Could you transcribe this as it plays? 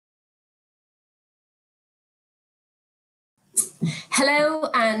Hello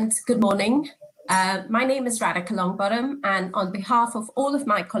and good morning. My name is Radhika Longbottom, and on behalf of all of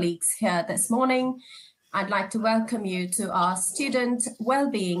my colleagues here this morning, I'd like to welcome you to our Student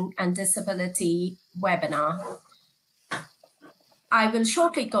Wellbeing and Disability webinar. I will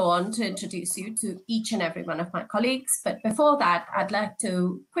shortly go on to introduce you to each and every one of my colleagues, but before that, I'd like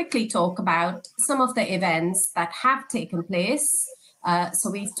to quickly talk about some of the events that have taken place.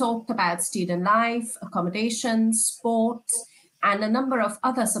 So we've talked about student life, accommodation, sport, and a number of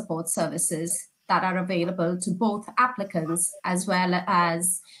other support services that are available to both applicants as well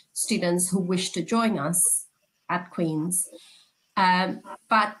as students who wish to join us at Queen's.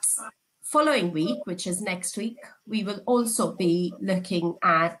 But following week, which is next week, we will also be looking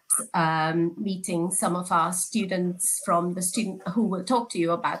at meeting some of our students from the student who will talk to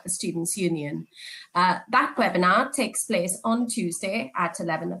you about the Students' Union. That webinar takes place on Tuesday at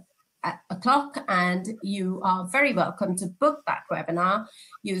 11 o'clock, and you are very welcome to book that webinar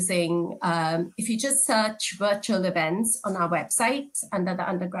using, if you just search virtual events on our website under the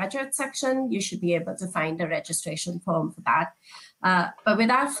undergraduate section, you should be able to find a registration form for that. But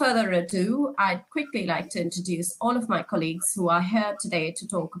without further ado, I'd quickly like to introduce all of my colleagues who are here today to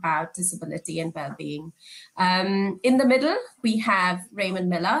talk about disability and well-being. In the middle, we have Raymond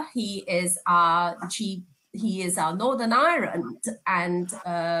Miller. He is our Northern Ireland and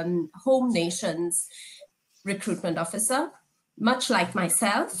Home Nations recruitment officer. Much like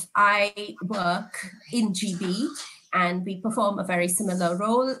myself, I work in GB, and we perform a very similar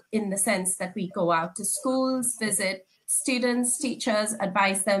role in the sense that we go out to schools, visit students, teachers,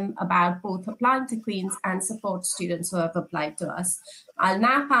 advise them about both applying to Queen's and support students who have applied to us. I'll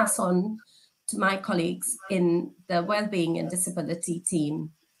now pass on to my colleagues in the Wellbeing and Disability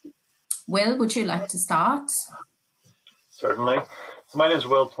team. Will, would you like to start? Certainly. So my name is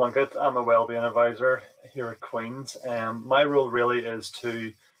Will Plunkett. I'm a Wellbeing Advisor here at Queen's. My role really is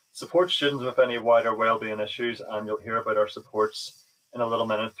to support students with any wider wellbeing issues, and you'll hear about our supports in a little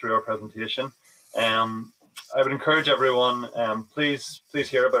minute through our presentation. I would encourage everyone, please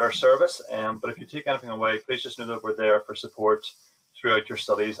hear about our service, but if you take anything away, please just know that we're there for support throughout your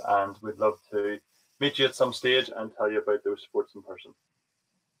studies, and we'd love to meet you at some stage and tell you about those supports in person.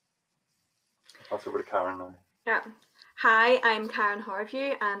 I'll pass over to Karen now. Yeah. Hi, I'm Karen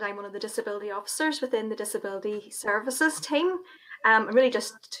Harview, and I'm one of the disability officers within the Disability Services team. Really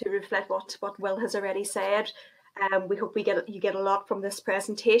just to reflect what Will has already said. We hope you get a lot from this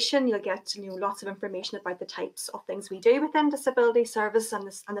presentation. You'll get lots of information about the types of things we do within disability service and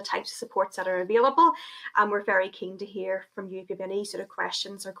the types of supports that are available. And we're very keen to hear from you. If you have any sort of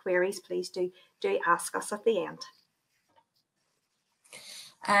questions or queries, please do ask us at the end.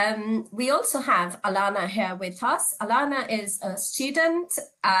 We also have Alana here with us. Alana is a student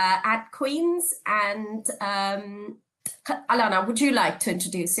at Queen's, and Alana, would you like to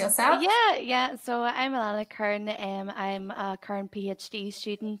introduce yourself? Yeah. So I'm Alana Kern. I'm a current PhD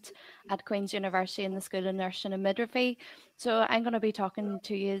student at Queen's University in the School of Nursing and Midwifery. So I'm going to be talking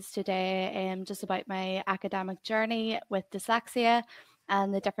to you today just about my academic journey with dyslexia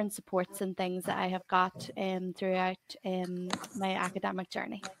and the different supports and things that I have got throughout my academic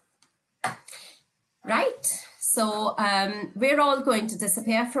journey. Right. So we're all going to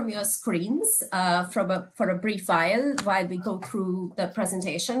disappear from your screens for a brief while we go through the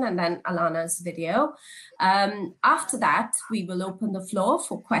presentation and then Alana's video. After that, we will open the floor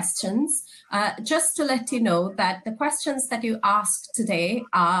for questions. Just to let you know that the questions that you ask today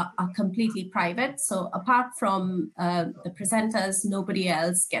are completely private. So apart from the presenters, nobody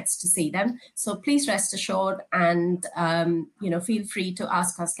else gets to see them. So please rest assured and feel free to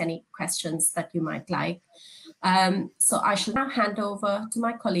ask us any questions that you might like. So I shall now hand over to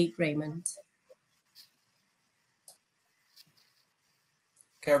my colleague, Raymond.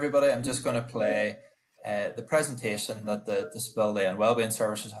 Okay, everybody, I'm just going to play the presentation that the Disability and Wellbeing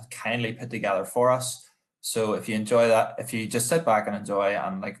Services have kindly put together for us. So if you enjoy that, if you just sit back and enjoy,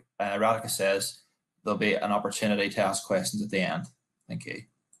 and like Radhika says, there'll be an opportunity to ask questions at the end. Thank you.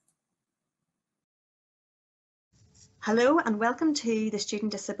 Hello and welcome to the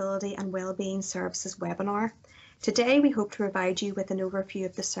Student Disability and Wellbeing Services webinar. Today we hope to provide you with an overview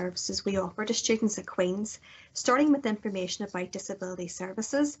of the services we offer to students at Queen's, starting with information about disability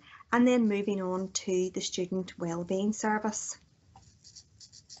services and then moving on to the Student Wellbeing Service.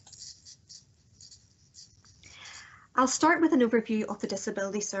 I'll start with an overview of the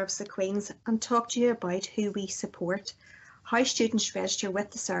Disability Service at Queen's and talk to you about who we support, how students register with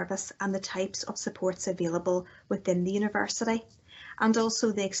the service and the types of supports available within the university, and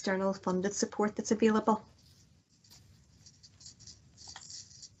also the external funded support that's available.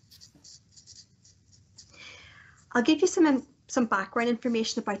 I'll give you some some background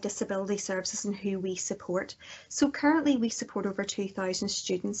information about disability services and who we support. So currently we support over 2,000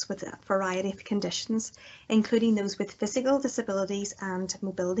 students with a variety of conditions, including those with physical disabilities and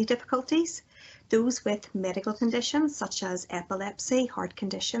mobility difficulties, those with medical conditions such as epilepsy, heart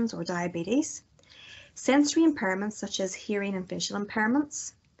conditions or diabetes, sensory impairments such as hearing and visual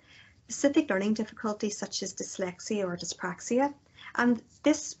impairments, specific learning difficulties such as dyslexia or dyspraxia, and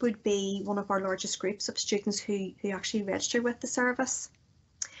this would be one of our largest groups of students who actually register with the service.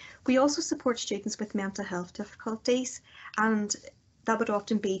 We also support students with mental health difficulties, and that would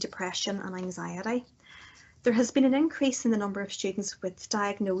often be depression and anxiety. There has been an increase in the number of students with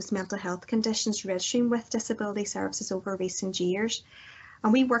diagnosed mental health conditions registering with disability services over recent years,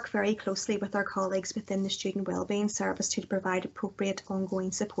 and we work very closely with our colleagues within the Student Wellbeing Service to provide appropriate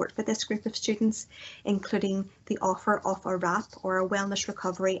ongoing support for this group of students, including the offer of a RAP or a Wellness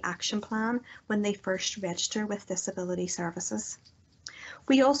Recovery Action Plan when they first register with disability services.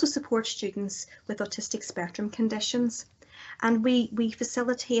 We also support students with autistic spectrum conditions, and we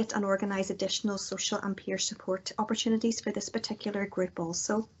facilitate and organise additional social and peer support opportunities for this particular group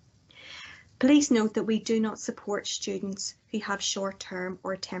also. Please note that we do not support students who have short-term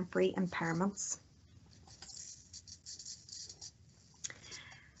or temporary impairments.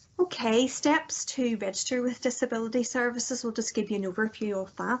 Okay, steps to register with disability services. We'll just give you an overview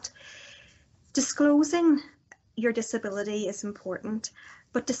of that. Disclosing your disability is important,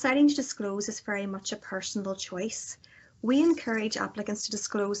 but deciding to disclose is very much a personal choice. We encourage applicants to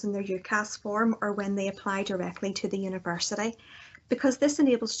disclose in their UCAS form or when they apply directly to the university, because this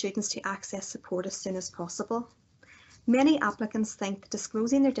enables students to access support as soon as possible. Many applicants think that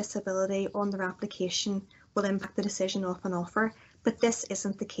disclosing their disability on their application will impact the decision of an offer, but this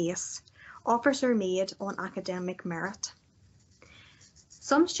isn't the case. Offers are made on academic merit.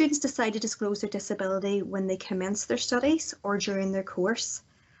 Some students decide to disclose their disability when they commence their studies or during their course,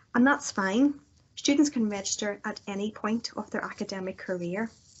 and that's fine. Students can register at any point of their academic career.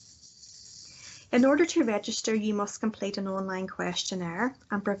 In order to register, you must complete an online questionnaire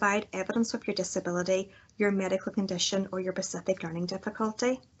and provide evidence of your disability, your medical condition or your specific learning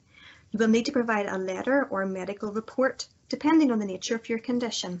difficulty. You will need to provide a letter or a medical report depending on the nature of your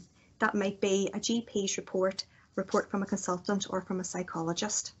condition. That might be a GP's report from a consultant or from a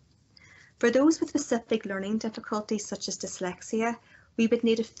psychologist. For those with specific learning difficulties such as dyslexia, we would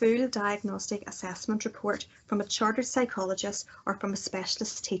need a full diagnostic assessment report from a chartered psychologist or from a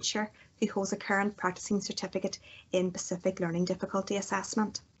specialist teacher who holds a current practicing certificate in specific learning difficulty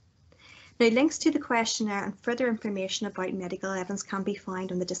assessment. Now, links to the questionnaire and further information about medical evidence can be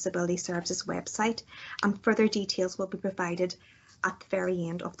found on the Disability Services website, and further details will be provided at the very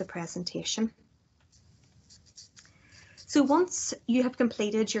end of the presentation. So once you have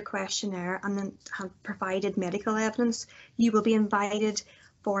completed your questionnaire and then have provided medical evidence, you will be invited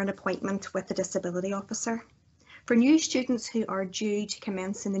for an appointment with the disability officer. For new students who are due to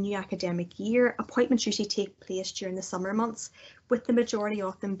commence in the new academic year, appointments usually take place during the summer months, with the majority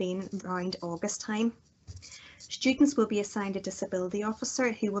of them being around August time. Students will be assigned a disability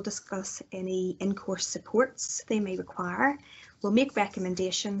officer who will discuss any in-course supports they may require, will make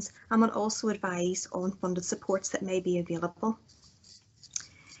recommendations, and will also advise on funded supports that may be available.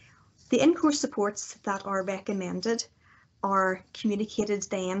 The in-course supports that are recommended are communicated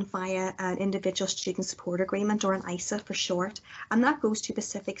then via an individual student support agreement, or an ISA for short, and that goes to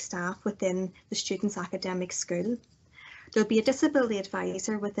specific staff within the student's academic school. There'll be a disability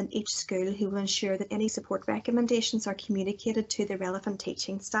advisor within each school who will ensure that any support recommendations are communicated to the relevant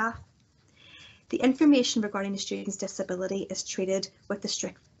teaching staff. The information regarding the student's disability is treated with the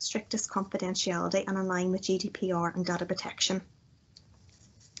strictest confidentiality and in line with GDPR and data protection.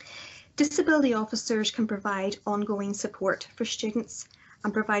 Disability officers can provide ongoing support for students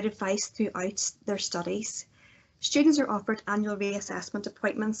and provide advice throughout their studies. Students are offered annual reassessment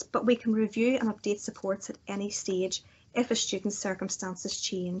appointments, but we can review and update supports at any stage if a student's circumstances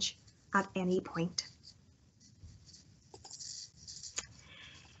change at any point.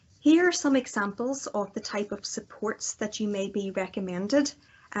 Here are some examples of the type of supports that you may be recommended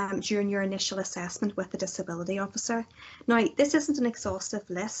during your initial assessment with the disability officer. Now, this isn't an exhaustive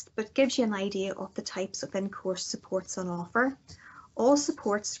list, but gives you an idea of the types of in-course supports on offer. All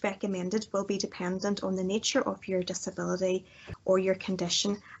supports recommended will be dependent on the nature of your disability or your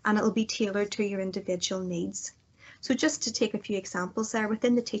condition, and it will be tailored to your individual needs. So just to take a few examples there,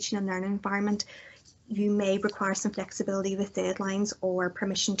 within the teaching and learning environment, you may require some flexibility with deadlines or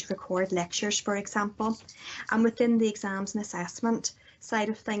permission to record lectures, for example. And within the exams and assessment side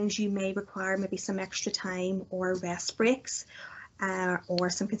of things, you may require maybe some extra time or rest breaks. or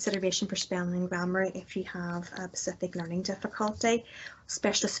some consideration for spelling and grammar if you have a specific learning difficulty,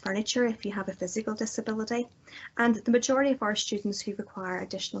 specialist furniture if you have a physical disability, and the majority of our students who require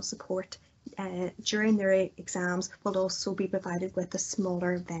additional support during their exams will also be provided with a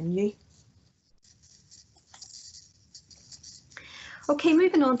smaller venue. Okay,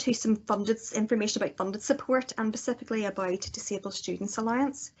 moving on to some information about funded support and specifically about Disabled Students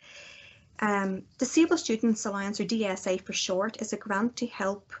Allowance. Disabled Students Allowance, or DSA for short, is a grant to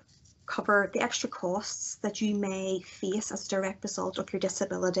help cover the extra costs that you may face as a direct result of your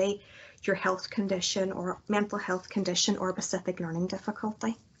disability, your health condition or mental health condition or specific learning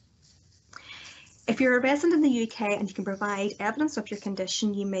difficulty. If you're a resident in the UK and you can provide evidence of your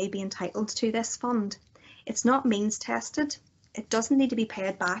condition, you may be entitled to this fund. It's not means tested, it doesn't need to be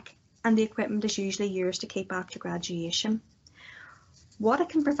paid back, and the equipment is usually yours to keep after graduation. What it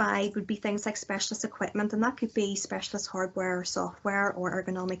can provide would be things like specialist equipment, and that could be specialist hardware or software or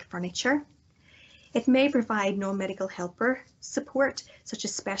ergonomic furniture. It may provide non-medical helper support, such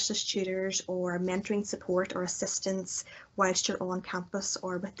as specialist tutors or mentoring support or assistance whilst you're on campus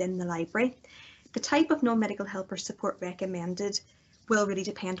or within the library. The type of non-medical helper support recommended will really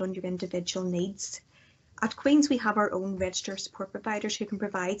depend on your individual needs. At Queen's, we have our own registered support providers who can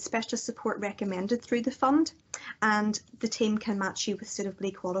provide specialist support recommended through the fund, and the team can match you with suitably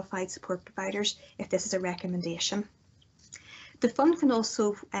qualified support providers if this is a recommendation. The fund can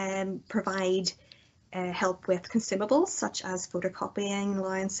also provide help with consumables such as photocopying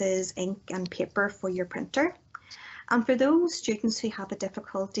allowances, ink and paper for your printer. And for those students who have a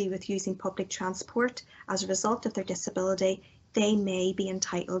difficulty with using public transport as a result of their disability, they may be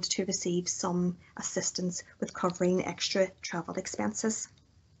entitled to receive some assistance with covering extra travel expenses.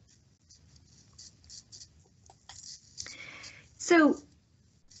 So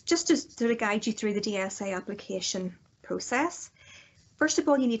just to sort of guide you through the DSA application process, first of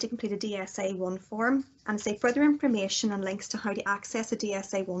all, you need to complete a DSA-1 form, and say further information and links to how to access a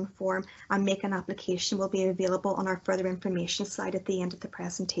DSA-1 form and make an application will be available on our further information slide at the end of the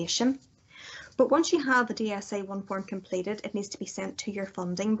presentation. But once you have the DSA-1 form completed, it needs to be sent to your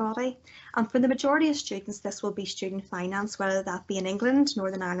funding body. And for the majority of students, this will be student finance, whether that be in England,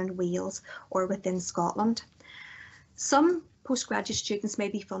 Northern Ireland, Wales, or within Scotland. Some postgraduate students may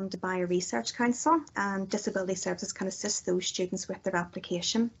be funded by a research council, and Disability Services can assist those students with their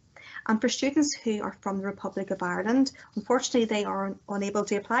application. And for students who are from the Republic of Ireland, unfortunately they are unable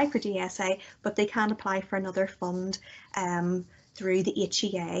to apply for DSA, but they can apply for another fund through the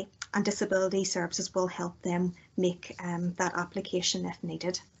HEA, and Disability Services will help them make that application if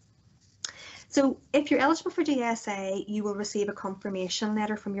needed. So if you're eligible for DSA, you will receive a confirmation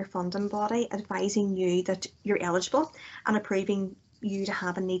letter from your funding body advising you that you're eligible and approving you to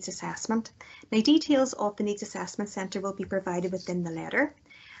have a needs assessment. Now, details of the needs assessment centre will be provided within the letter.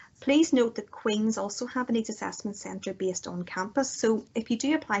 Please note that Queen's also have a needs assessment centre based on campus, so if you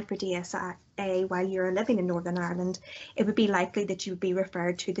do apply for DSA while you're living in Northern Ireland, it would be likely that you would be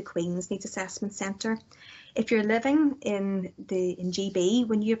referred to the Queen's Needs Assessment Centre. If you're living in GB,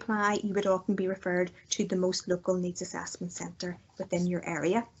 when you apply, you would often be referred to the most local needs assessment centre within your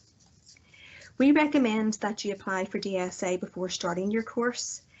area. We recommend that you apply for DSA before starting your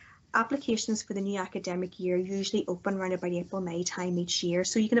course. Applications for the new academic year usually open around about April-May time each year,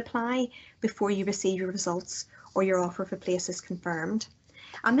 so you can apply before you receive your results or your offer for place is confirmed.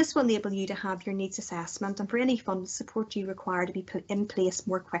 And this will enable you to have your needs assessment and for any funded support you require to be put in place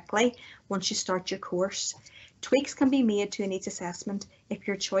more quickly once you start your course. Tweaks can be made to a needs assessment if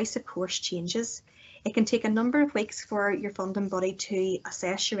your choice of course changes. It can take a number of weeks for your funding body to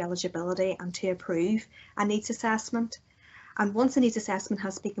assess your eligibility and to approve a needs assessment. And once a needs assessment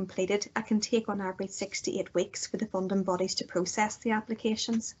has been completed, it can take on average 6 to 8 weeks for the funding bodies to process the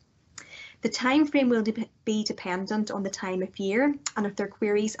applications. The time frame will be dependent on the time of year and if there are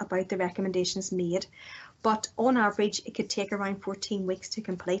queries about the recommendations made, but on average it could take around 14 weeks to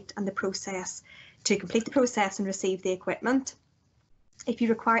complete the process and receive the equipment. If you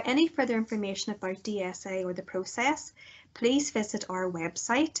require any further information about DSA or the process, please visit our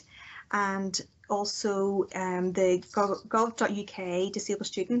website and also the gov.uk Disabled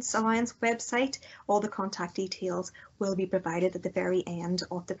Students Alliance website. All the contact details will be provided at the very end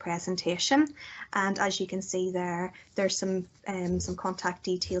of the presentation, and as you can see there's some contact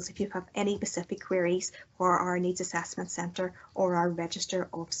details if you have any specific queries for our Needs Assessment Centre or our Register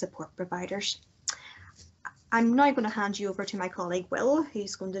of Support Providers. I'm now going to hand you over to my colleague Will,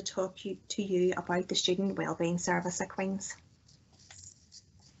 who's going to talk to you about the Student Wellbeing Service at Queen's.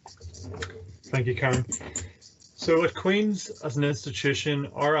 Thank you, Karen. So at Queen's as an institution,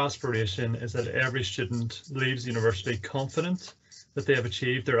 our aspiration is that every student leaves university confident that they have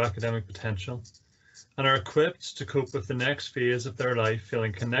achieved their academic potential and are equipped to cope with the next phase of their life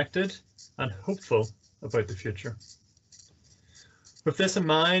feeling connected and hopeful about the future. With this in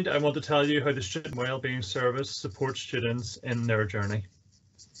mind, I want to tell you how the Student Wellbeing Service supports students in their journey.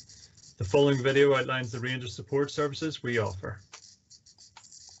 The following video outlines the range of support services we offer.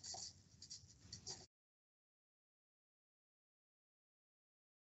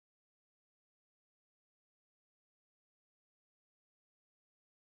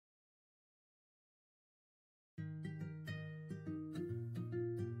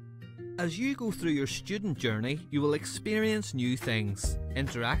 As you go through your student journey, you will experience new things,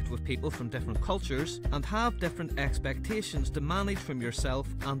 interact with people from different cultures, and have different expectations to manage from yourself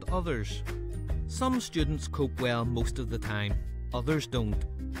and others. Some students cope well most of the time, others don't.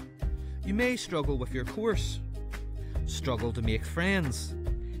 You may struggle with your course, struggle to make friends,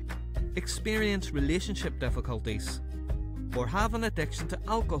 experience relationship difficulties, or have an addiction to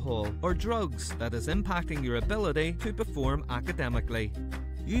alcohol or drugs that is impacting your ability to perform academically.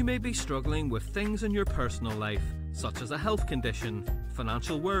 You may be struggling with things in your personal life, such as a health condition,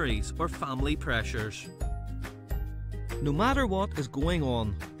 financial worries, or family pressures. No matter what is going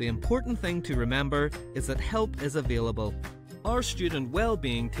on, the important thing to remember is that help is available. Our student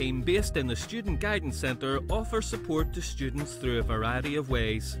wellbeing team based in the Student Guidance Centre offers support to students through a variety of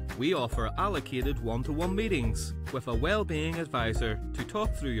ways. We offer allocated one-to-one meetings with a wellbeing advisor to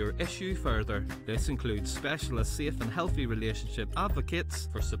talk through your issue further. This includes specialist safe and healthy relationship advocates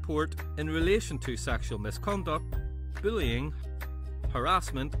for support in relation to sexual misconduct, bullying,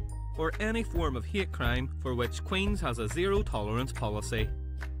 harassment, or any form of hate crime for which Queen's has a zero tolerance policy.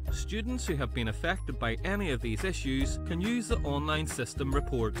 Students who have been affected by any of these issues can use the online system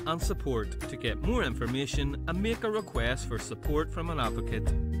Report and Support to get more information and make a request for support from an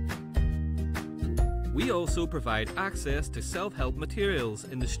advocate. We also provide access to self-help materials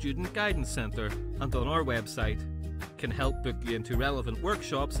in the Student Guidance Centre and on our website. Can help book you into relevant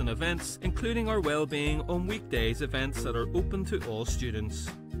workshops and events, including our Wellbeing on Weekdays events that are open to all students.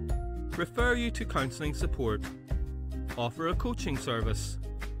 Refer you to counselling support. Offer a coaching service.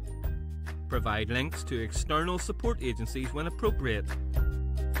 Provide links to external support agencies when appropriate.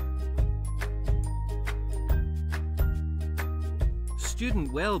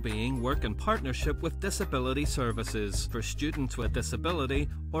 Student Wellbeing work in partnership with Disability Services for students with disability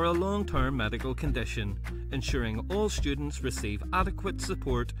or a long-term medical condition, ensuring all students receive adequate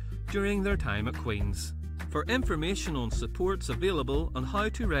support during their time at Queen's. For information on supports available and how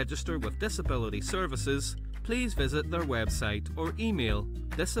to register with Disability Services, please visit their website or email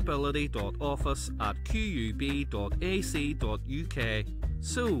disability.office@qub.ac.uk.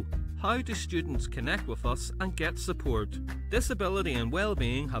 So, how do students connect with us and get support? Disability and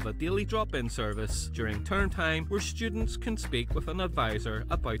Wellbeing have a daily drop-in service during term time where students can speak with an advisor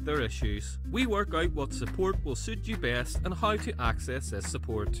about their issues. We work out what support will suit you best and how to access this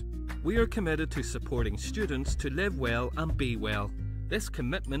support. We are committed to supporting students to live well and be well. This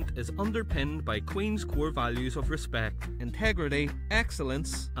commitment is underpinned by Queen's core values of respect, integrity,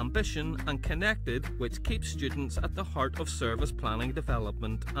 excellence, ambition and connected, which keeps students at the heart of service planning,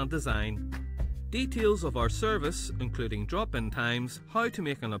 development and design. Details of our service, including drop-in times, how to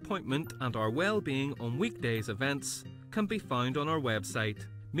make an appointment and our Wellbeing on Weekdays events, can be found on our website.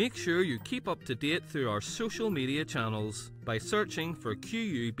 Make sure you keep up to date through our social media channels by searching for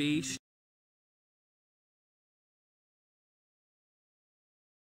QUB.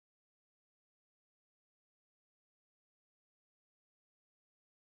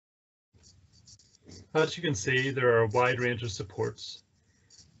 As you can see, there are a wide range of supports.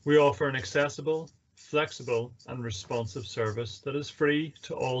 We offer an accessible, flexible and responsive service that is free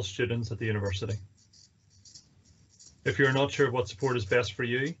to all students at the university. If you're not sure what support is best for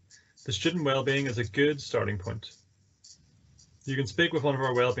you, the Student Wellbeing is a good starting point. You can speak with one of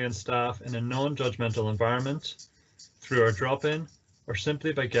our wellbeing staff in a non-judgmental environment, through our drop-in, or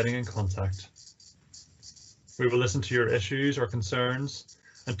simply by getting in contact. We will listen to your issues or concerns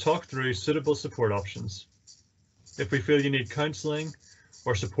and talk through suitable support options. If we feel you need counselling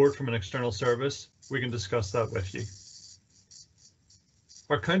or support from an external service, we can discuss that with you.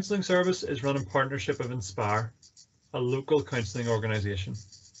 Our counselling service is run in partnership with Inspire, a local counselling organisation.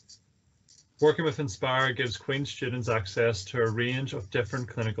 Working with Inspire gives Queen's students access to a range of different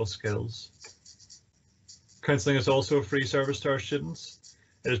clinical skills. Counselling is also a free service to our students.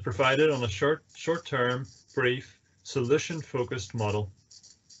 It is provided on a short-term, brief, solution-focused model,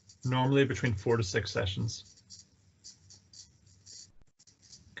 normally between 4 to 6 sessions.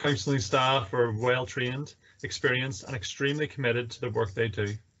 Counselling staff are well trained, experienced and extremely committed to the work they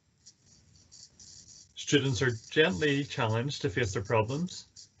do. Students are gently challenged to face their problems,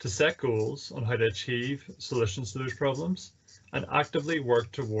 to set goals on how to achieve solutions to those problems, and actively work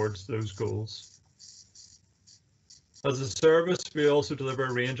towards those goals. As a service, we also deliver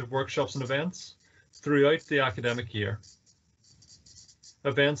a range of workshops and events throughout the academic year.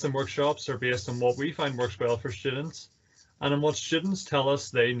 Events and workshops are based on what we find works well for students and on what students tell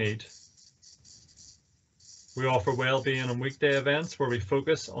us they need. We offer wellbeing and weekday events where we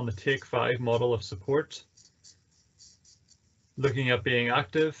focus on the Take 5 model of support, looking at being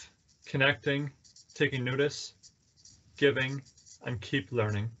active, connecting, taking notice, giving, and keep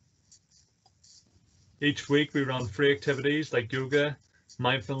learning. Each week we run free activities like yoga,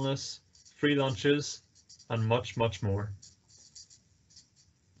 mindfulness, free lunches, and much, much more.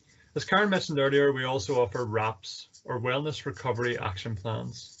 As Karen mentioned earlier, we also offer WRAPs, or Wellness Recovery Action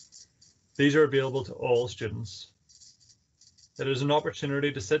Plans. These are available to all students. It is an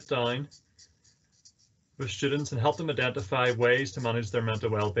opportunity to sit down with students and help them identify ways to manage their mental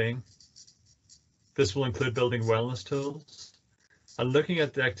well-being. This will include building wellness tools and looking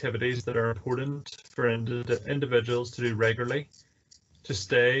at the activities that are important for individuals to do regularly to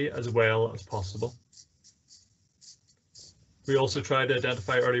stay as well as possible. We also try to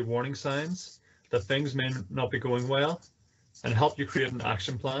identify early warning signs that things may not be going well and help you create an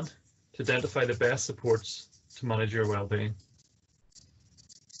action plan to identify the best supports to manage your well-being.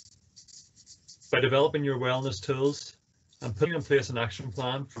 By developing your wellness tools and putting in place an action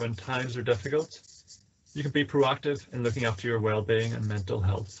plan for when times are difficult, you can be proactive in looking after your well-being and mental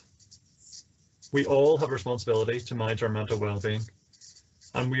health. We all have a responsibility to manage our mental well-being,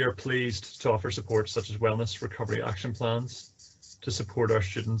 and we are pleased to offer support such as wellness recovery action plans to support our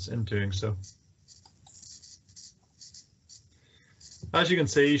students in doing so. As you can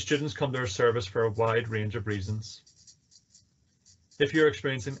see, students come to our service for a wide range of reasons. If you're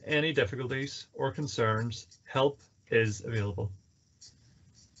experiencing any difficulties or concerns, help is available.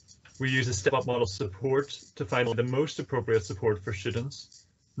 We use a step-up model support to find the most appropriate support for students,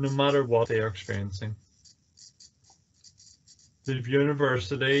 no matter what they are experiencing. The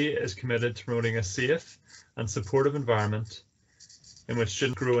university is committed to promoting a safe and supportive environment in which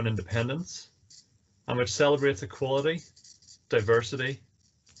students grow in independence and which celebrates equality, diversity,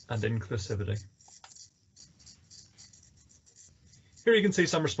 and inclusivity. Here you can see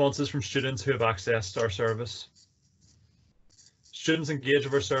some responses from students who have accessed our service. Students engage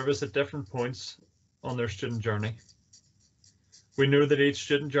with our service at different points on their student journey. We know that each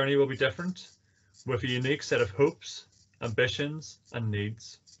student journey will be different, with a unique set of hopes, ambitions, and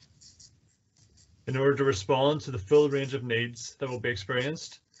needs. In order to respond to the full range of needs that will be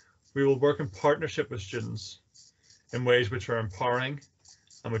experienced, we will work in partnership with students in ways which are empowering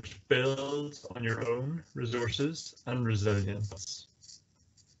and which build on your own resources and resilience.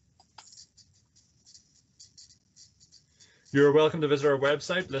 You're welcome to visit our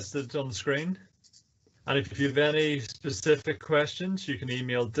website listed on the screen. And if you have any specific questions, you can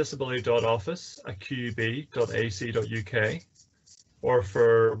email disability.office@qub.ac.uk, or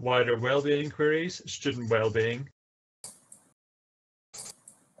for wider wellbeing queries, student wellbeing.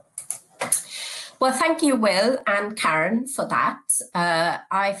 Well, thank you, Will and Karen, for that.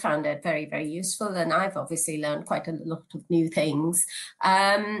 I found it very, very useful, and I've obviously learned quite a lot of new things.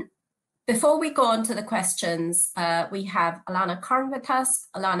 Before we go on to the questions, we have Alana Curran with us.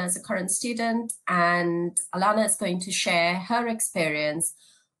 Alana is a current student, and Alana is going to share her experience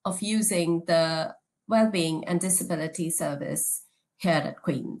of using the Wellbeing and Disability Service here at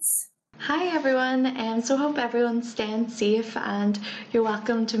Queen's. Hi everyone, so hope everyone's staying safe and you're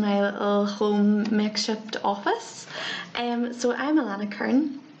welcome to my little home makeshift office. So I'm Alana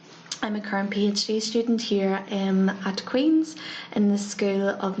Curran. I'm a current PhD student here at Queen's in the School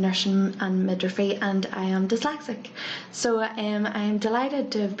of Nursing and Midwifery, and I am dyslexic. So I am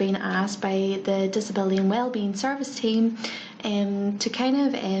delighted to have been asked by the Disability and Wellbeing Service team to kind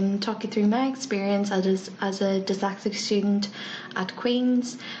of talk you through my experience as a dyslexic student at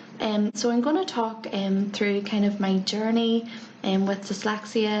Queen's. So I'm going to talk through kind of my journey with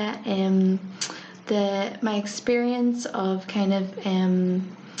dyslexia, my experience of kind of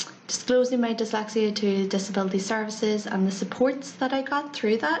disclosing my dyslexia to disability services and the supports that I got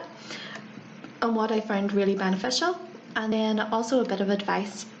through that and what I found really beneficial, and then also a bit of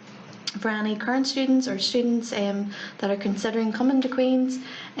advice for any current students or students that are considering coming to Queen's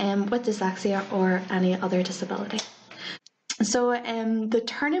with dyslexia or any other disability. So the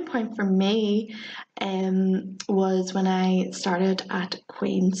turning point for me was when I started at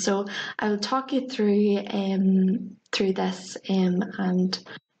Queen's. So I will talk you through this and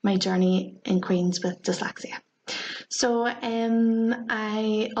my journey in Queen's with dyslexia. So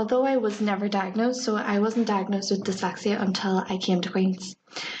although I was never diagnosed, so I wasn't diagnosed with dyslexia until I came to Queen's.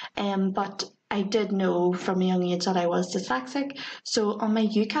 But I did know from a young age that I was dyslexic. So on my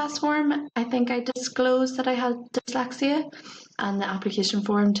UCAS form, I think I disclosed that I had dyslexia and the application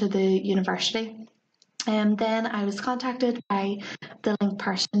form to the university. And then I was contacted by the link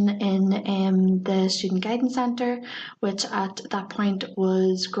person in the Student Guidance Centre, which at that point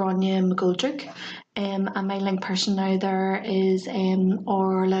was Grania McGoldrick. And my link person now there is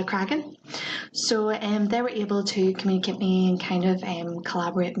Orla Cragan. So they were able to communicate me and kind of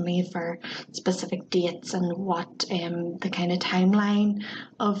collaborate with me for specific dates and what the kind of timeline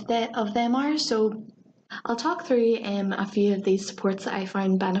of them are. So I'll talk through a few of these supports that I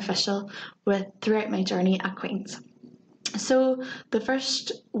found beneficial throughout my journey at Queen's. So the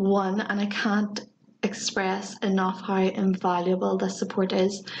first one, and I can't express enough how invaluable this support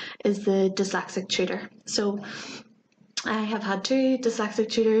is the dyslexic tutor. So I have had 2 dyslexic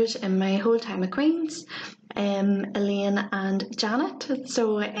tutors in my whole time at Queen's, Elaine and Janet.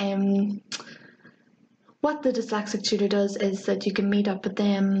 So what the dyslexic tutor does is that you can meet up with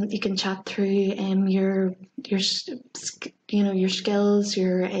them, you can chat through your skills,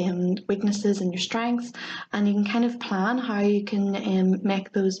 your weaknesses and your strengths, and you can kind of plan how you can make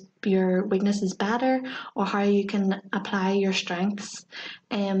your weaknesses better, or how you can apply your strengths.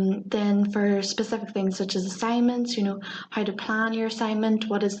 Then for specific things such as assignments, how to plan your assignment,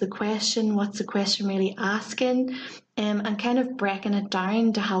 what is the question, what's the question really asking, and kind of breaking it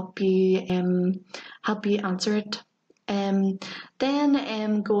down to help you answer it.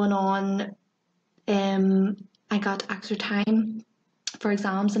 Then going on, I got extra time for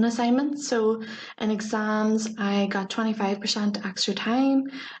exams and assignments. So in exams, I got 25% extra time.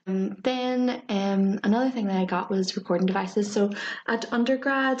 Then another thing that I got was recording devices. So at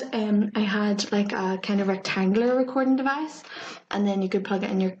undergrad, I had like a kind of rectangular recording device, and then you could plug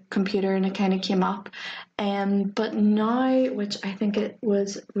it in your computer and it kind of came up. But now, which I think it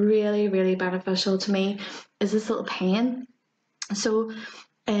was really, really beneficial to me, is this little pen. So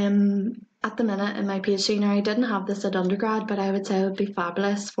at the minute in my PhD now, I didn't have this at undergrad, but I would say it would be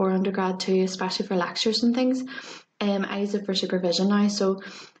fabulous for undergrad too, especially for lectures and things. I use it for supervision now. So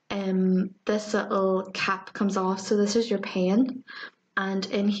this little cap comes off. So this is your pen. And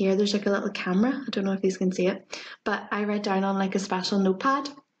in here, there's like a little camera. I don't know if you can see it, but I write down on like a special notepad,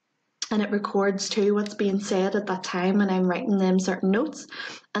 and it records too what's being said at that time when I'm writing them certain notes.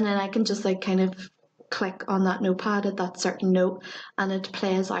 And then I can just like kind of click on that notepad at that certain note, and it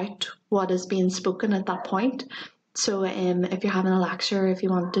plays out what is being spoken at that point. So if you're having a lecture, if you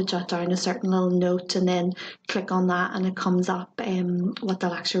want to jot down a certain little note and then click on that, and it comes up what the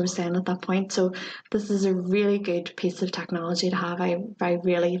lecturer was saying at that point. So this is a really good piece of technology to have. I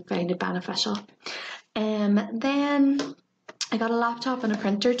really find it beneficial. Then I got a laptop and a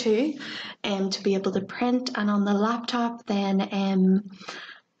printer too, to be able to print. And on the laptop then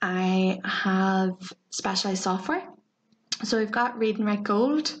I have specialised software. So we've got Read and Write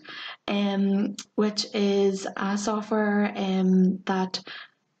Gold, which is a software that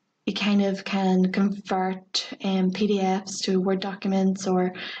you kind of can convert PDFs to Word documents,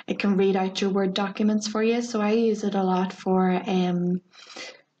 or it can read out your Word documents for you. So I use it a lot for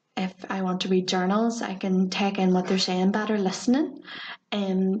if I want to read journals, I can take in what they're saying better listening.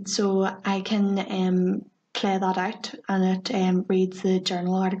 So I can play that out, and it reads the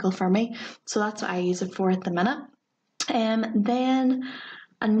journal article for me. So that's what I use it for at the minute. Then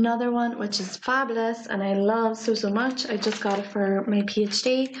another one which is fabulous and I love so much, I just got it for my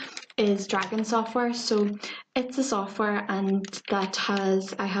PhD, is Dragon software. So it's a software and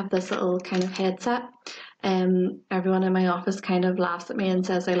I have this little kind of headset. Everyone in my office kind of laughs at me and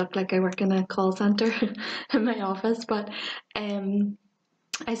says I look like I work in a call centre in my office, but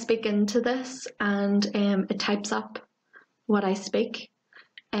I speak into this and it types up what I speak.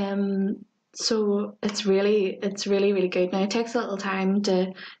 So it's really good. Now it takes a little time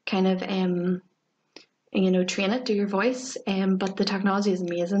to kind of train it to your voice, but the technology is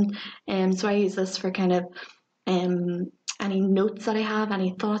amazing. So I use this for kind of any notes that I have,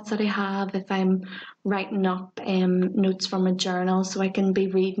 any thoughts that I have, if I'm writing up notes from a journal, so I can be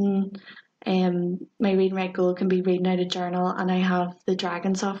reading, my Read and Write Goal can be reading out a journal, and I have the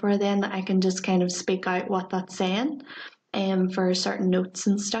Dragon software then that I can just kind of speak out what that's saying for certain notes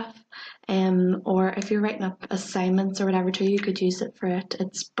and stuff. Or if you're writing up assignments or whatever too, you could use it for it.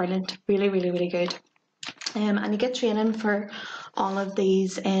 It's brilliant, really good. And you get training for all of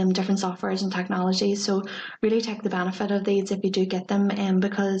these different softwares and technologies, so really take the benefit of these if you do get them,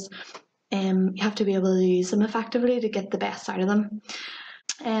 because you have to be able to use them effectively to get the best out of them.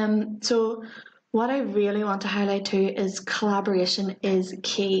 So What I really want to highlight too is collaboration is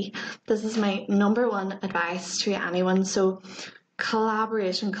key. This is my #1 advice to anyone. So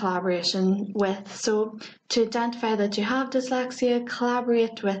collaboration with, so to identify that you have dyslexia,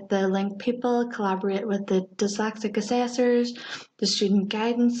 collaborate with the linked people, collaborate with the dyslexic assessors, the student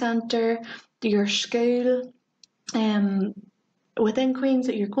guidance centre, your school, within Queen's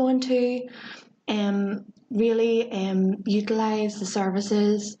that you're going to, really utilise the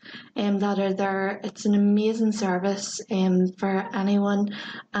services that are there. It's an amazing service for anyone,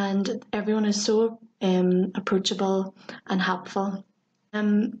 and everyone is so approachable and helpful.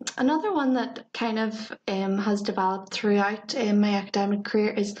 Another one that kind of has developed throughout my academic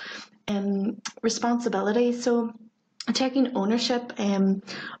career is responsibility. So taking ownership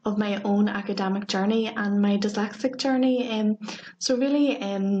of my own academic journey and my dyslexic journey. So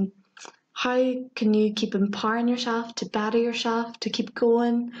really, how can you keep empowering yourself to better yourself, to keep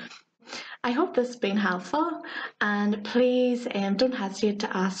going? I hope this has been helpful, and please don't hesitate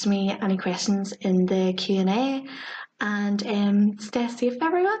to ask me any questions in the Q&A, and stay safe,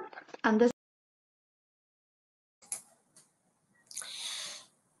 everyone. And this.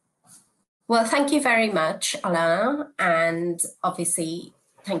 Well, thank you very much, Alana, and obviously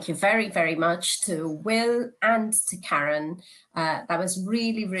thank you very, very much to Will and to Karen. That was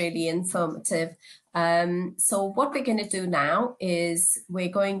really, really informative. So what we're going to do now is we're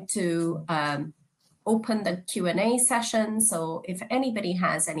going to open the Q&A session. So if anybody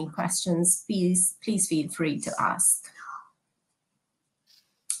has any questions, please feel free to ask.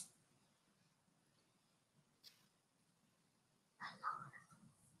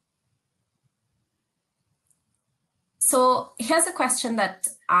 So here's a question that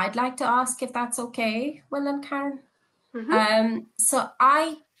I'd like to ask, if that's okay, Will and Karen. So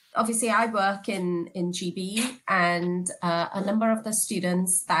I work in GB, and a number of the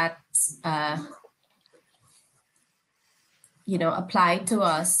students that apply to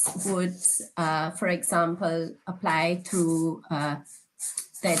us would, for example, apply through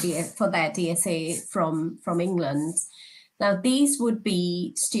their DSA from England. Now these would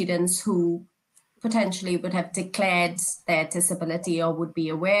be students who potentially would have declared their disability or would be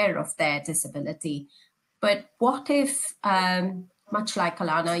aware of their disability. But what if, much like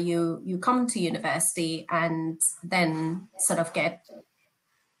Alana, you come to university and then sort of get,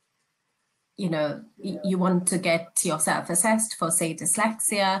 you want to get yourself assessed for, say,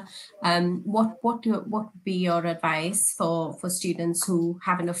 dyslexia. What would be your advice for students who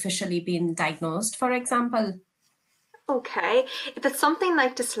haven't officially been diagnosed, for example? Okay, if it's something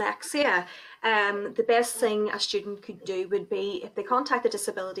like dyslexia, the best thing a student could do would be if they contact the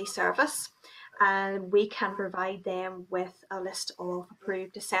Disability Service, and we can provide them with a list of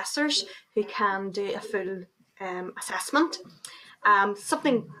approved assessors who can do a full assessment.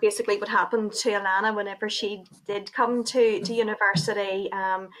 Something basically would happen to Alana whenever she did come to university.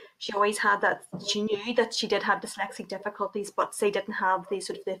 She always had that, she knew that she did have dyslexic difficulties, but they didn't have the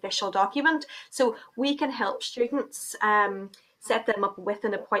sort of the official document. So we can help students set them up with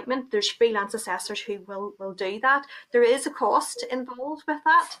an appointment. There's freelance assessors who will do that. There is a cost involved with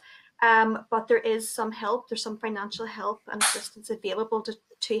that. But there is some help, there's some financial help and assistance available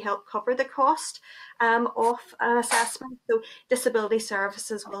to help cover the cost of an assessment. So Disability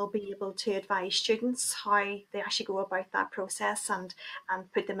Services will be able to advise students how they actually go about that process and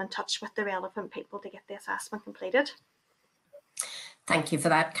put them in touch with the relevant people to get the assessment completed. Thank you for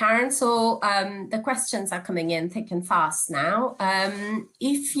that, Karen. So the questions are coming in thick and fast now.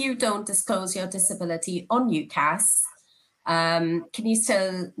 If you don't disclose your disability on UCAS, can you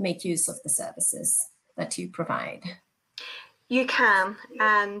still make use of the services that you provide? You can,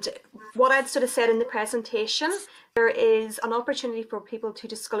 and what I'd sort of said in the presentation, there is an opportunity for people to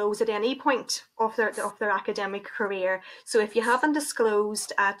disclose at any point of their academic career. So if you haven't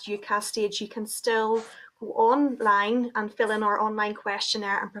disclosed at UCAS stage, you can still go online and fill in our online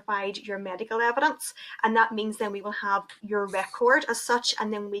questionnaire and provide your medical evidence, and that means then we will have your record as such,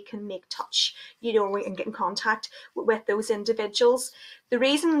 and then we can make touch, we can get in contact with those individuals. The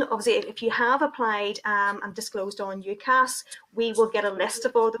reason, obviously, if you have applied and disclosed on UCAS, we will get a list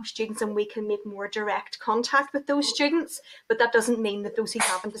of all those students and we can make more direct contact with those students, but that doesn't mean that those who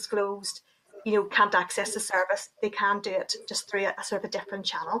haven't disclosed can't access the service. They can do it just through a sort of a different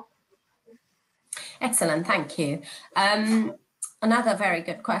channel. Excellent, thank you. Another very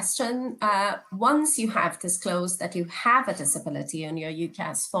good question. Once you have disclosed that you have a disability on your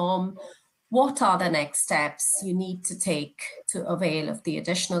UCAS form, what are the next steps you need to take to avail of the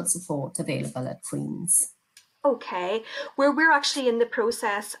additional support available at Queen's? Okay, we're actually in the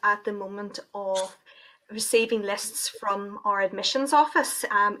process at the moment of receiving lists from our admissions office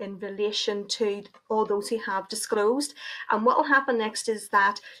in relation to all those who have disclosed. And what will happen next is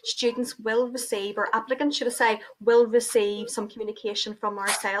that students will receive, or applicants should I say, will receive some communication from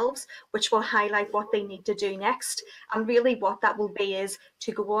ourselves, which will highlight what they need to do next. And really what that will be is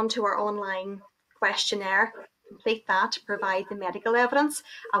to go on to our online questionnaire, complete that, provide the medical evidence,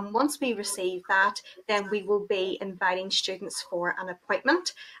 and once we receive that, then we will be inviting students for an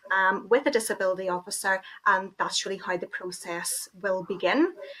appointment with a disability officer, and that's really how the process will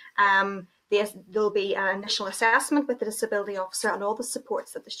begin. There'll be an initial assessment with the disability officer, and all the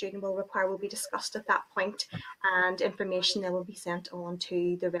supports that the student will require will be discussed at that point, and information then will be sent on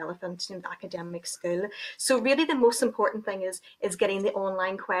to the relevant academic school. So really the most important thing is getting the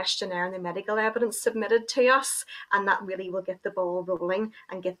online questionnaire and the medical evidence submitted to us, and that really will get the ball rolling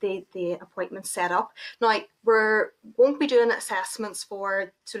and get the appointment set up. Now, we won't be doing assessments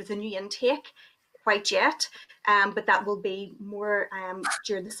for sort of the new intake quite yet, but that will be more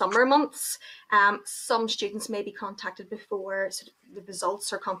during the summer months. Some students may be contacted before sort of the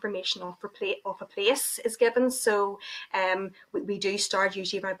results or confirmation of a place is given. So we do start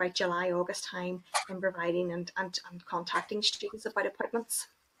usually around about July, August time in providing and contacting students about appointments.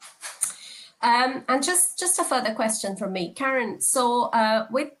 And just a further question from me, Karen. So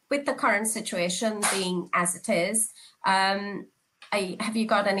with the current situation being as it is, have you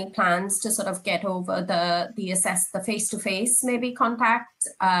got any plans to sort of get over the face-to-face maybe contact?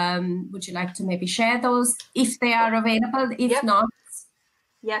 Would you like to maybe share those if they are available? If not,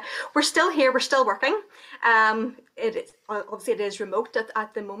 yeah, we're still here. We're still working. Obviously it is remote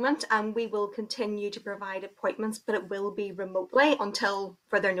at the moment, and we will continue to provide appointments, but it will be remotely until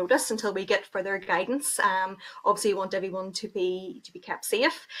further notice, until we get further guidance. Obviously, we want everyone to be kept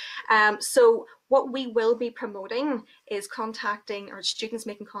safe. So what we will be promoting is contacting our students,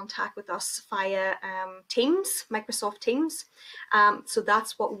 making contact with us via Teams, Microsoft Teams. So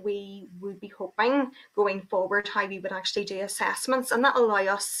that's what we would be hoping going forward, how we would actually do assessments, and that allow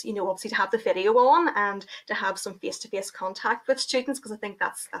us, obviously to have the video on and to have some face-to-face contact with students, because I think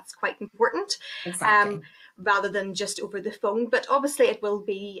that's quite important. Exactly. Rather than just over the phone. But obviously it will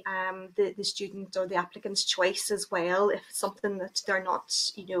be the student or the applicant's choice as well. If it's something that they're not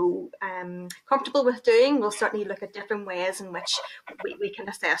comfortable with doing, we'll certainly look at different ways in which we can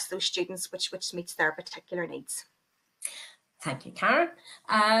assess those students which meets their particular needs. Thank you, Karen.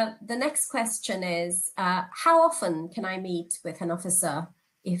 The next question is, how often can I meet with an officer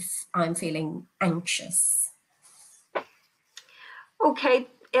if I'm feeling anxious? Okay,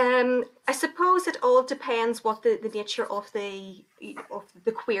 I suppose it all depends what the nature of the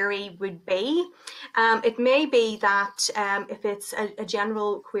query would be. It may be that if it's a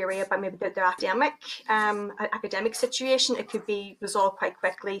general query about maybe their academic situation, it could be resolved quite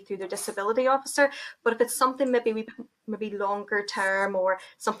quickly through their disability officer. But if it's something maybe longer term, or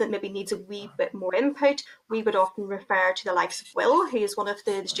something that maybe needs a wee bit more input, we would often refer to the likes of Will, who is one of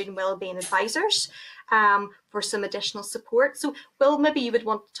the student wellbeing advisors, for some additional support. So Will, maybe you would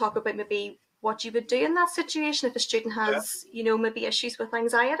want to talk about maybe what you would do in that situation if a student has, maybe issues with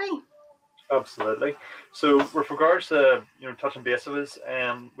anxiety. Absolutely. So with regards to touching base with us,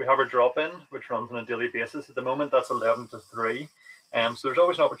 we have our drop-in, which runs on a daily basis. At the moment, that's 11 to 3. So there's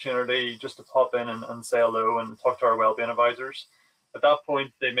always an opportunity just to pop in and say hello and talk to our wellbeing advisors. At that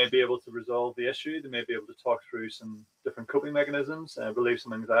point, they may be able to resolve the issue. They may be able to talk through some different coping mechanisms and relieve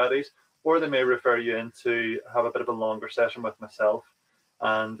some anxieties, or they may refer you in to have a bit of a longer session with myself.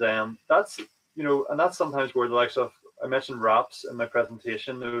 And that's sometimes where the likes of, I mentioned RAPs in my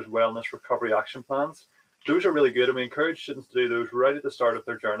presentation, those wellness recovery action plans. Those are really good, and we encourage students to do those right at the start of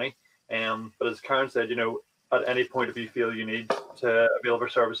their journey. But as Karen said, at any point if you feel you need to avail of our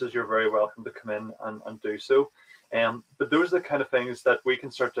services, you're very welcome to come in and do so. But those are the kind of things that we can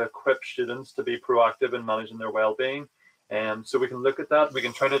start to equip students to be proactive in managing their well-being. So we can look at that. We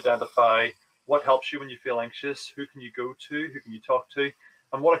can try to identify what helps you when you feel anxious, who can you go to, who can you talk to,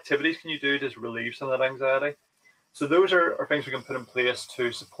 and what activities can you do to relieve some of that anxiety. So those are things we can put in place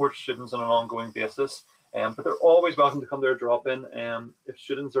to support students on an ongoing basis. But they're always welcome to come to our drop-in. If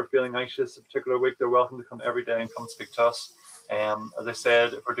students are feeling anxious a particular week, they're welcome to come every day and come speak to us. As I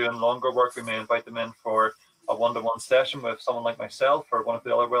said, if we're doing longer work, we may invite them in for a one-to-one session with someone like myself or one of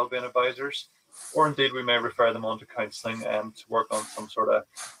the other wellbeing advisors, or indeed we may refer them on to counselling to work on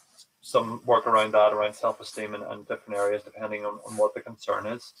some work around that, around self-esteem and different areas, depending on what the concern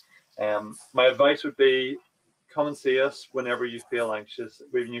is. My advice would be, come and see us whenever you feel anxious,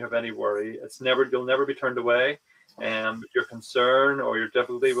 when you have any worry. You'll never be turned away. Your concern or your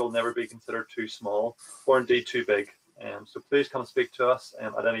difficulty will never be considered too small or indeed too big. So please come speak to us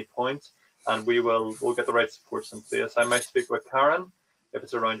at any point. and we'll get the right supports in place. I might speak with Karen if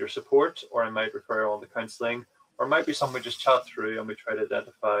it's around your support, or I might refer on to counselling, or it might be something we just chat through and we try to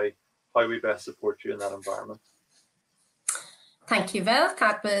identify how we best support you in that environment. Thank you, Vel.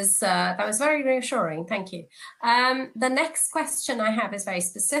 That was very reassuring. Thank you. The next question I have is very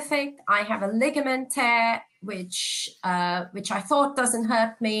specific. I have a ligament tear, which I thought doesn't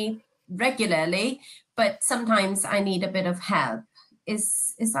hurt me regularly, but sometimes I need a bit of help.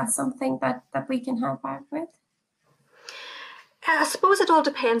 Is that something that we can help out with? I suppose it all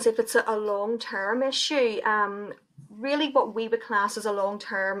depends if it's a long-term issue. Really what we would class as a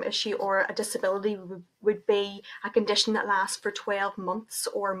long-term issue or a disability would be a condition that lasts for 12 months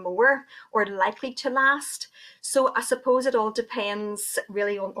or more, or likely to last. So I suppose it all depends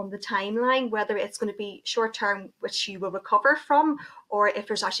really on the timeline, whether it's going to be short-term, which you will recover from, or if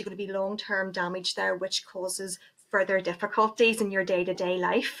there's actually going to be long-term damage there, which causes further difficulties in your day-to-day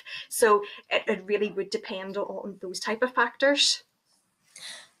life. So it really would depend on those type of factors.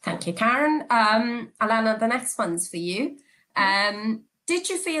 Thank you, Karen. Alana, the next one's for you. Did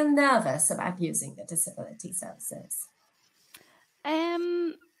you feel nervous about using the disability services?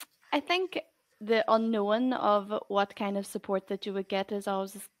 I think the unknown of what kind of support that you would get is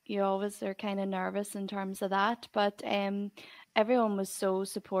you always are kind of nervous in terms of that. But everyone was so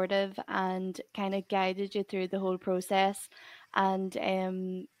supportive and kind of guided you through the whole process.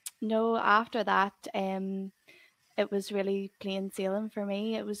 And no, after that, it was really plain sailing for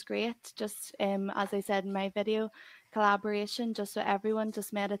me. It was great. Just as I said in my video, collaboration, just so everyone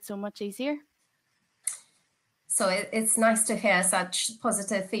just made it so much easier. So it's nice to hear such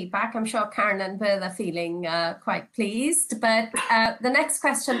positive feedback. I'm sure Karen and Bill are feeling quite pleased. But the next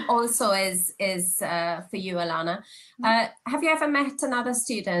question also is for you, Alana. Have you ever met another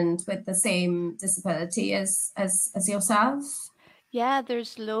student with the same disability as yourself? Yeah,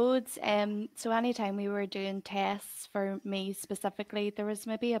 there's loads. So anytime we were doing tests, for me specifically, there was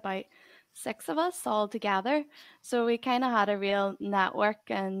maybe about 6 of us all together. So we kind of had a real network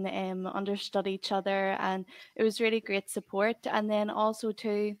and understood each other, and it was really great support. And then also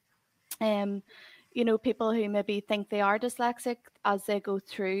too, you know, people who maybe think they are dyslexic as they go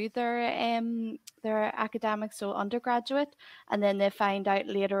through their academics, so undergraduate, and then they find out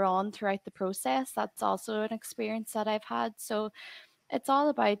later on throughout the process. That's also an experience that I've had. So it's all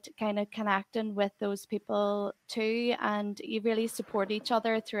about kind of connecting with those people too, and you really support each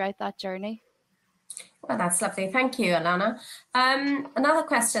other throughout that journey. Well, that's lovely. Thank you, Alana. Another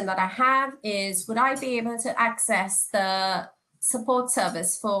question that I have is, would I be able to access the support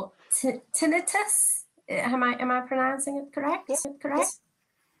service for tinnitus? Am I pronouncing it correct? Yes. Correct?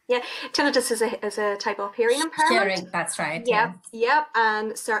 Yeah, tinnitus is a type of hearing impairment. Hearing, that's right. Yep, yep,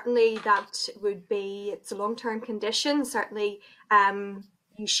 and certainly that would be, it's a long-term condition. Certainly,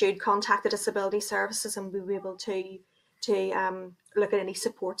 you should contact the disability services, and we'll be able to look at any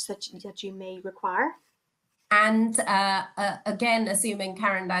supports that you may require. And again, assuming,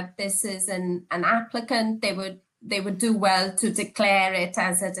 Karen, that this is an applicant, they would do well to declare it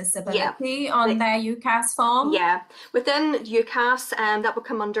as a disability on their UCAS form. Yeah, within UCAS, that would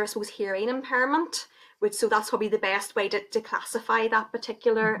come under, I suppose, hearing impairment. So that's probably the best way to classify that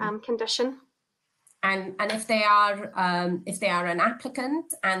particular condition. And if they are an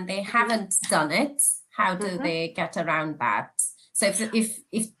applicant and they haven't done it, how do they get around that? So if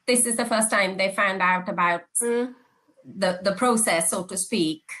this is the first time they found out about the process, so to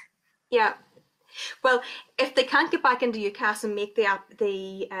speak. Yeah. Well, if they can't get back into UCAS and make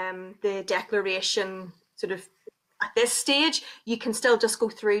the declaration sort of at this stage, you can still just go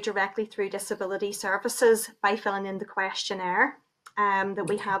directly through disability services by filling in the questionnaire that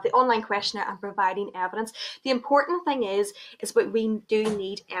we have, the online questionnaire, and providing evidence. The important thing is that we do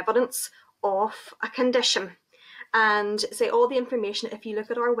need evidence of a condition. And say all the information, if you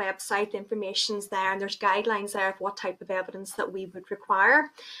look at our website, the information's there, and there's guidelines there of what type of evidence that we would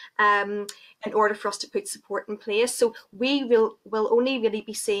require in order for us to put support in place. So we will only really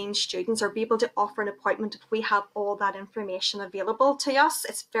be seeing students or be able to offer an appointment if we have all that information available to us.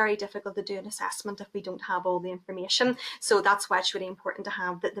 It's very difficult to do an assessment if we don't have all the information. So that's why it's really important to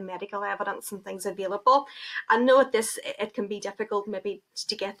have the medical evidence and things available. I know at this, it can be difficult maybe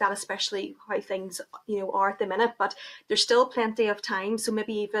to get that, especially how things are at the minute, but there's still plenty of time. So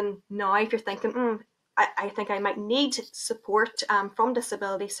maybe even now, if you're thinking, I think I might need support from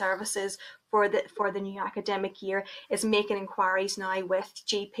disability services for the new academic year, is making inquiries now with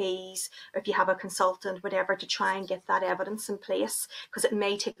GPs, or if you have a consultant, whatever, to try and get that evidence in place, because it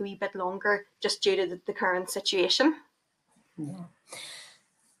may take a wee bit longer just due to the current situation. Yeah.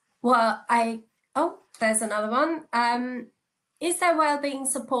 Well, there's another one. is there wellbeing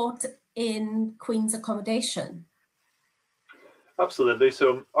support in Queen's accommodation? Absolutely.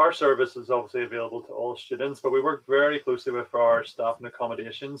 So our service is obviously available to all students, but we work very closely with our staff in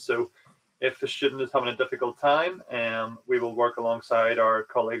accommodation. So if the student is having a difficult time, we will work alongside our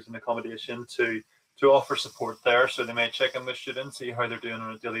colleagues in accommodation to offer support there. So they may check in with students, see how they're doing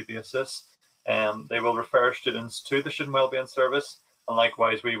on a daily basis. They will refer students to the Student Wellbeing Service, and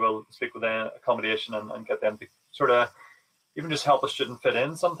likewise we will speak with the accommodation and get them to sort of even just help a student fit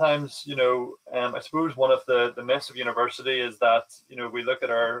in. Sometimes, you know, I suppose one of the myths of university is that, you know, we look at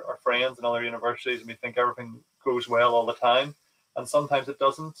our friends in other universities and we think everything goes well all the time, and sometimes it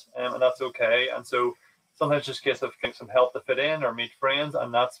doesn't, and that's okay. And so sometimes just a case of getting some help to fit in or meet friends,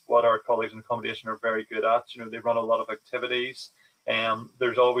 and that's what our colleagues in accommodation are very good at. You know, they run a lot of activities, and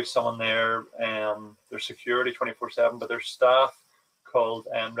there's always someone there, there's security 24/7, but there's staff called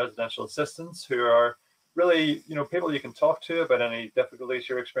residential assistants who are really, you know, people you can talk to about any difficulties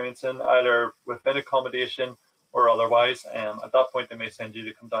you're experiencing, either within accommodation or otherwise. At that point, they may send you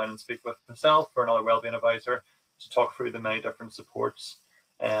to come down and speak with myself or another wellbeing advisor to talk through the many different supports.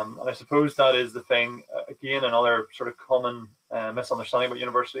 And I suppose that is the thing, again, another sort of common misunderstanding about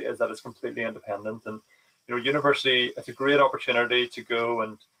university is that it's completely independent. And, you know, university, it's a great opportunity to go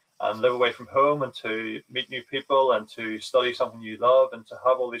and live away from home and to meet new people and to study something you love and to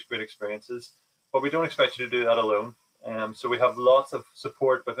have all these great experiences. But we don't expect you to do that alone. So we have lots of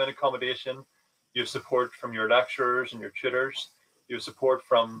support within accommodation. You have support from your lecturers and your tutors. You have support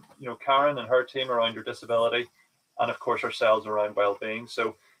from, you know, Karen and her team around your disability, and of course ourselves around wellbeing.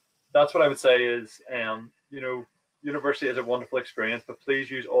 So that's what I would say is, you know, university is a wonderful experience, but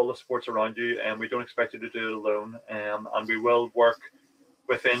please use all the supports around you, and we don't expect you to do it alone. And we will work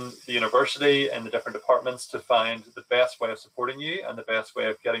within the university and the different departments to find the best way of supporting you and the best way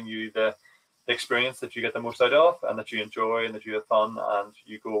of getting you the experience that you get the most out of and that you enjoy and that you have fun and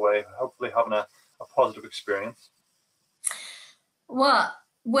you go away hopefully having a positive experience. Well,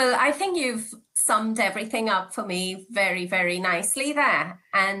 I think you've summed everything up for me very, very nicely there.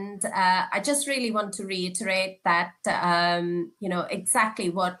 And I just really want to reiterate that, you know,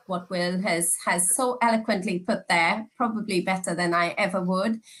 exactly what Will has so eloquently put there, probably better than I ever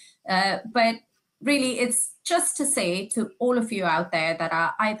would. But really, it's just to say to all of you out there that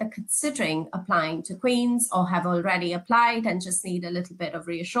are either considering applying to Queen's or have already applied and just need a little bit of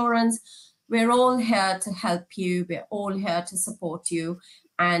reassurance, we're all here to help you. We're all here to support you.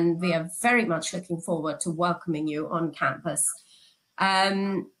 And we are very much looking forward to welcoming you on campus.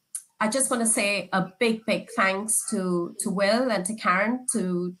 I just want to say a big, big thanks to Will and to Karen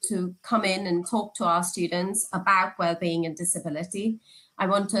to come in and talk to our students about wellbeing and disability. I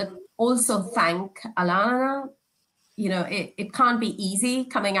want to also thank Alana. You know, it can't be easy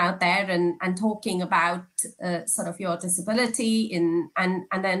coming out there and talking about sort of your disability and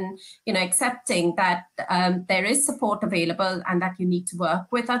then, you know, accepting that there is support available and that you need to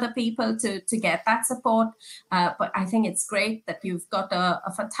work with other people to get that support. But I think it's great that you've got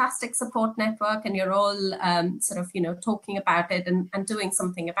a fantastic support network and you're all sort of, you know, talking about it and doing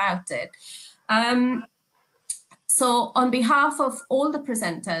something about it. So on behalf of all the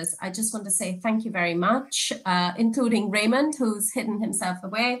presenters, I just want to say thank you very much, including Raymond, who's hidden himself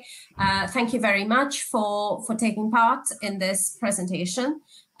away. Thank you very much for taking part in this presentation.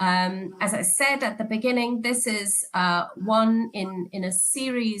 As I said at the beginning, this is one in a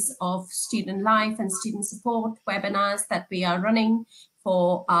series of student life and student support webinars that we are running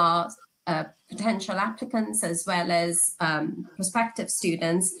for our potential applicants as well as prospective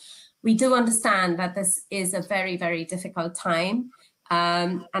students. We do understand that this is a very, very difficult time.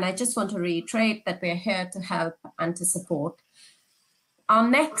 And I just want to reiterate that we're here to help and to support. Our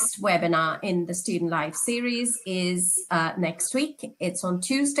next webinar in the Student Life series is next week. It's on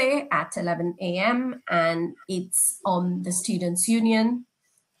Tuesday at 11 a.m. and it's on the Students' Union.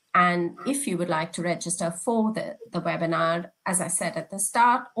 And if you would like to register for the webinar, as I said at the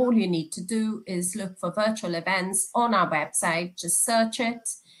start, all you need to do is look for virtual events on our website, just search it,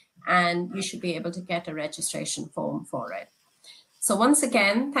 and you should be able to get a registration form for it. So once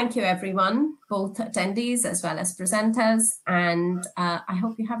again, thank you everyone, both attendees as well as presenters, and I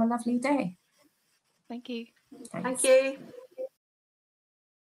hope you have a lovely day. Thank you. Thanks. Thank you.